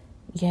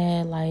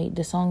 yeah, like,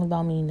 the song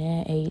about me,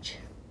 Nan H.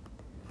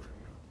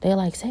 They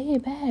like, say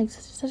it back,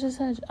 such and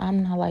such.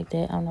 I'm not like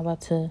that. I'm not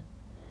about to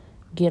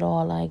get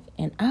all like,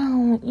 and I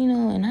don't,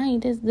 and I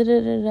ain't this,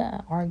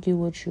 argue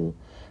with you.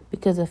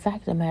 Because the fact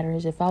of the matter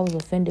is, if I was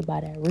offended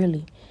by that,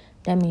 really,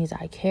 that means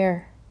I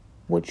care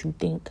what you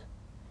think.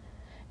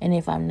 And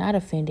if I'm not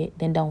offended,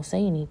 then don't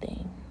say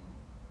anything.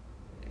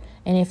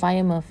 And if I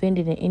am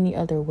offended in any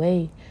other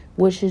way,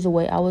 which is the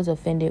way I was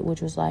offended,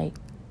 which was like,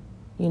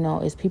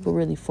 is people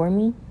really for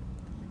me?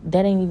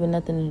 That ain't even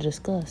nothing to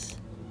discuss.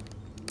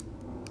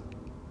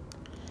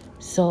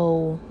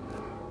 So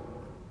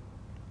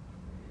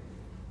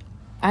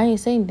I ain't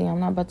saying anything. I'm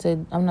not about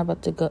to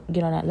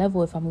get on that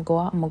level. If I'm gonna go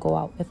out, I'm gonna go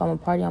out. If I'm a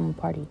party, I'm a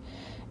party.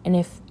 And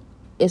if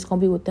it's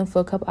gonna be with them for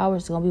a couple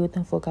hours, it's gonna be with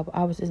them for a couple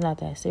hours. It's not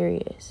that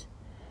serious.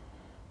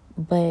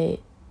 But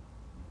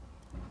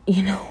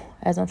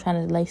as I'm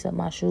trying to lace up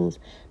my shoes,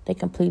 they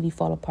completely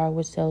fall apart,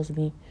 which tells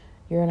me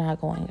you're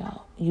not going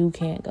out. You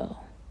can't go.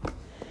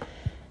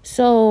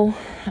 So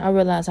I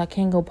realized I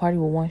can't go party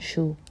with one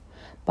shoe.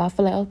 But I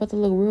feel like I was about to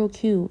look real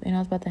cute, and I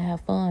was about to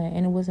have fun,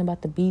 and it wasn't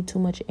about to be too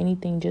much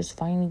anything, just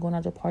finally going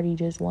out to party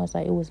just once.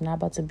 Like, it was not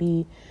about to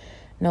be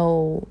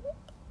no,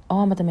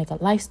 I'm about to make a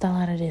lifestyle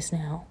out of this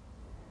now.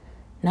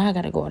 Now I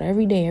gotta go out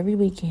every day, every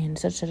weekend,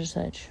 such and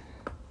such.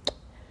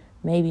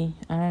 Maybe,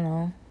 I don't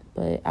know.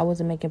 But I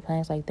wasn't making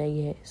plans like that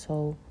yet.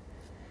 So,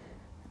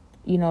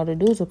 the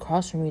dudes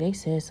across from me, they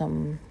said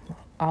something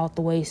out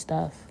the way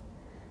stuff.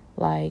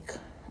 Like,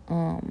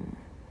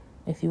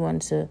 if you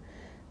wanted to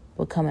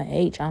become an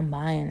H, I'm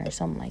buying, or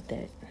something like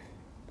that.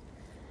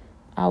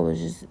 I was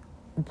just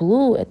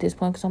blue at this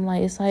point, because I'm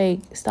like, it's like,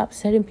 stop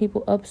setting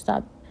people up.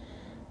 Stop,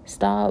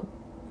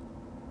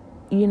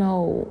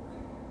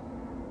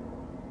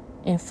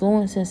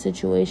 influencing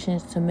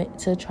situations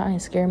to try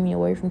and scare me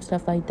away from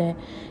stuff like that.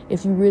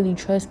 If you really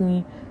trust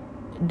me,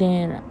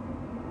 then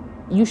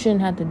you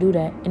shouldn't have to do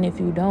that. And if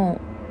you don't,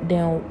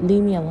 then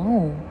leave me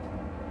alone.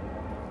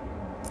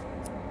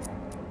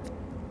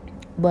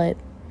 But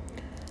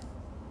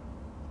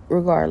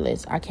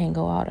regardless, I can't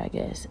go out, I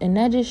guess. And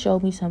that just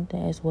showed me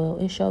something as well.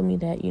 It showed me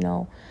that,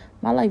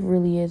 my life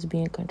really is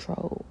being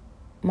controlled.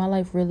 My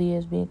life really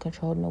is being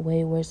controlled in a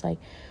way where it's like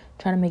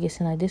trying to make it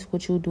seem like this is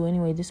what you do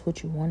anyway, this is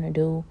what you want to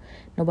do.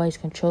 Nobody's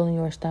controlling you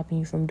or stopping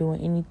you from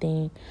doing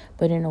anything.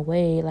 But in a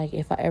way, like,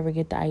 if I ever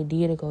get the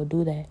idea to go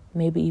do that,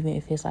 maybe even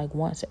if it's like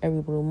once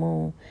every blue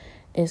moon,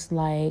 it's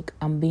like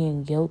I'm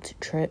being guilt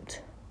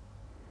tripped.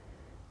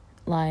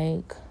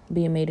 Like,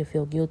 being made to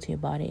feel guilty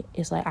about it.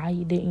 It's like I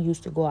didn't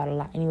used to go out a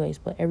lot anyways,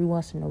 but every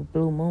once in a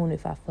blue moon,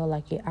 if I felt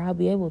like it, I'll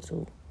be able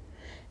to.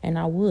 And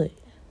I would.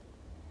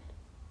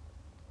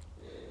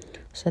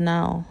 So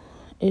now,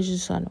 it's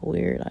just kind of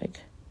weird,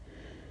 like,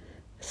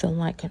 feeling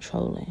like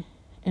controlling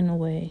in a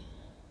way.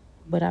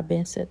 But I've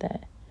been said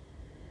that.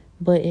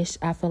 But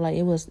I feel like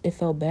it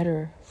felt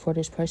better for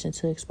this person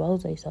to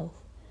expose themselves.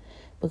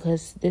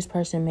 Because this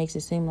person makes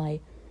it seem like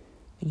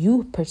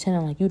you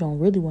pretending like you don't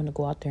really want to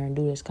go out there and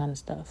do this kind of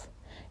stuff.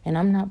 And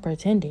I'm not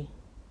pretending.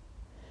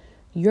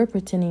 You're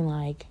pretending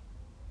like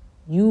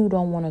you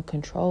don't want to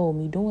control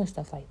me doing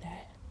stuff like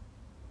that.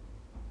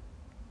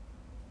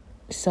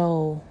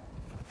 So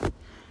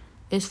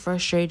it's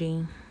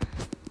frustrating.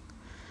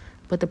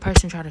 But the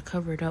person tried to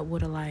cover it up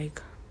with a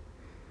like,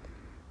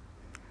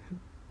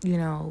 they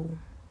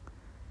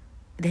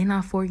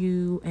not for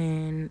you,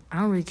 and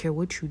I don't really care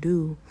what you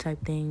do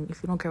type thing.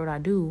 If you don't care what I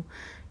do,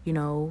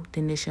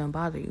 then this shouldn't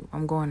bother you.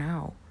 I'm going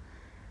out.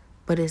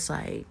 But it's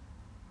like,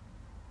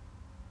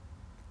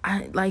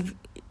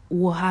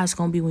 how it's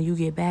gonna be when you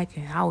get back,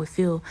 and how you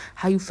feel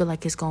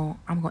like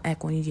I'm gonna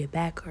act when you get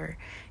back, or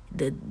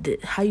the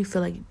how you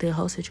feel like the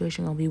whole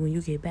situation gonna be when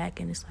you get back.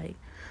 And it's like,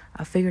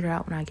 I figured it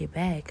out when I get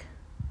back.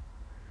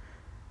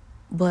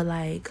 But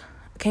like,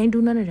 can't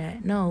do none of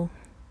that, no,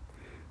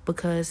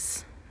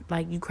 because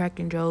like, you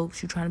cracking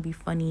jokes, you trying to be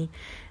funny,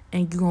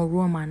 and you gonna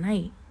ruin my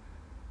night.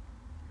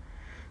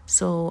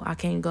 So I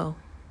can't go,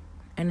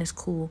 and it's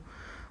cool.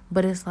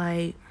 But it's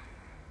like,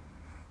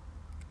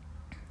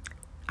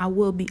 I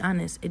will be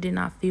honest, it did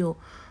not feel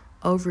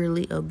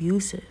overly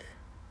abusive.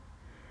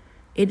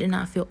 It did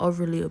not feel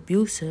overly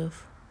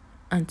abusive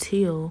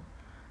until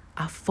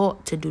I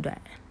fought to do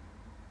that.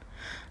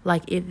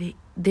 Like, if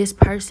this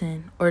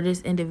person or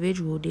this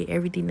individual did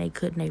everything they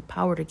could in their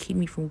power to keep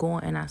me from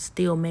going, and I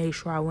still made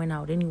sure I went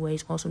out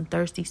anyways on some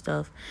thirsty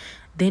stuff,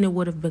 then it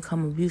would have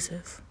become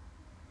abusive.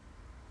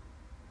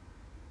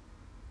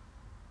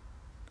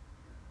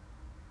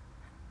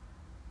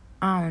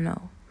 I don't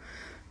know.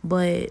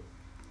 But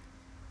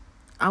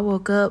I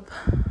woke up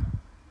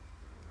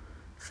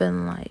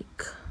feeling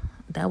like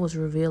that was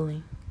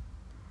revealing.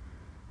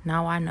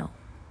 Now I know.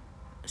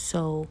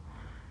 So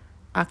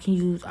I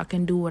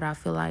can do what I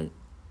feel like.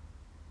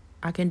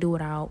 I can do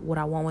what I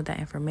want with that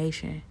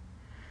information.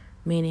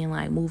 Meaning,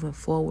 like, moving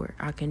forward,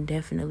 I can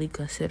definitely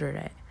consider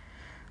that.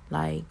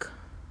 Like,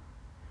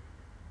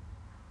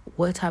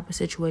 what type of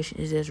situation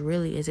is this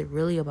really? Is it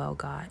really about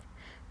God?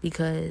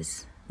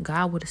 Because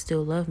God would have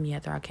still loved me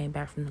after I came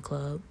back from the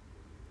club.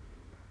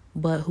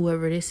 But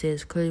whoever this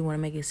is clearly want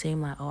to make it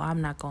seem like, oh,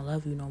 I'm not going to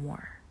love you no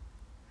more.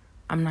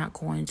 I'm not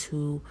going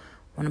to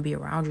want to be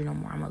around you no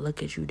more. I'm going to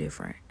look at you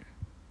different.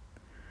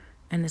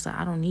 And it's like,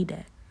 I don't need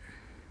that.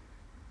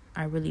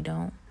 I really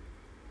don't.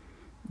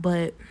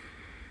 But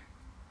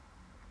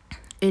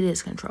it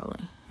is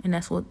controlling. And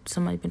that's what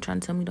somebody's been trying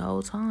to tell me the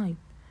whole time.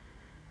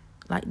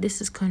 Like,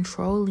 this is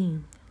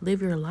controlling.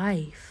 Live your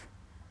life.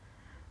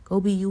 Go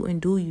be you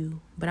and do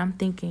you. But I'm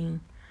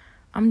thinking,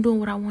 I'm doing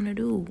what I want to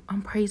do.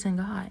 I'm praising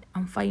God.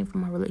 I'm fighting for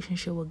my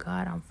relationship with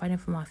God. I'm fighting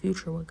for my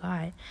future with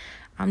God.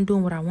 I'm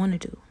doing what I want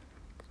to do.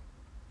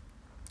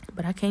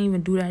 But I can't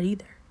even do that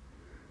either.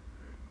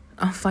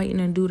 I'm fighting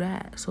and do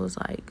that. So it's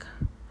like,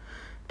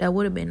 that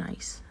would have been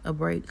nice, a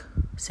break,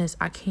 since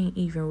I can't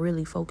even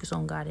really focus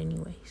on God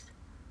anyways.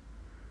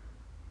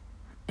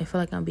 I feel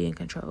like I'm being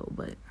controlled,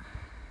 but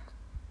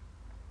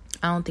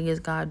I don't think it's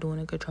God doing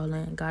and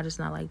controlling. God is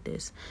not like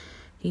this.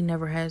 He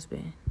never has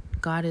been.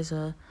 God is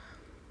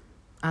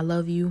I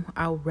love you.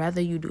 I would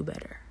rather you do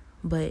better.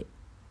 But,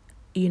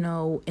 in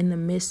the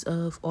midst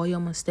of all your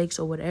mistakes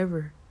or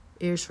whatever,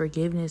 there's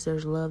forgiveness,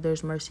 there's love,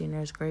 there's mercy, and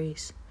there's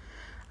grace.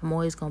 I'm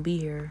always going to be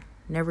here,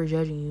 never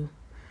judging you.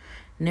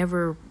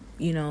 Never,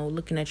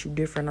 looking at you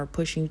different or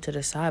pushing you to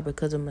the side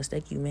because of a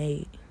mistake you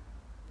made.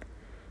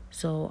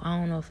 So, I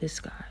don't know if it's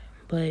God,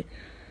 but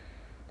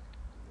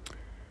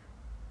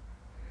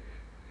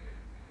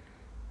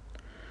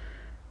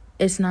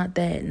it's not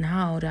that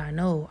now that I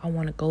know I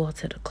want to go out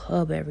to the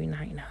club every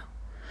night now.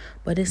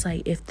 But it's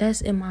like, if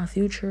that's in my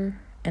future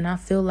and I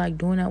feel like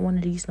doing that one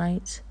of these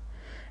nights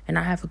and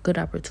I have a good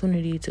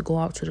opportunity to go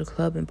out to the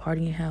club and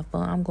party and have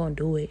fun, I'm going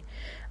to do it.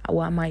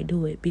 I might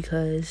do it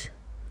because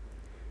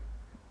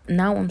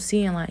now I'm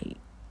seeing like,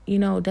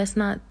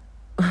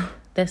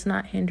 that's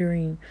not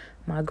hindering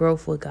my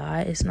growth with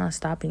God. It's not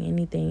stopping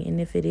anything.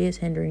 And if it is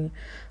hindering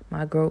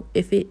my growth,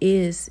 if it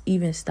is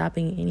even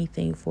stopping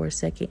anything for a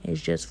second,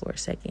 it's just for a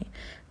second.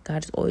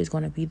 God is always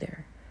going to be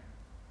there.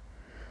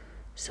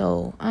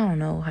 So I don't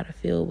know how to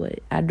feel, but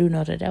I do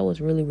know that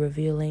was really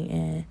revealing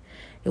and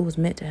it was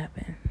meant to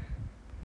happen.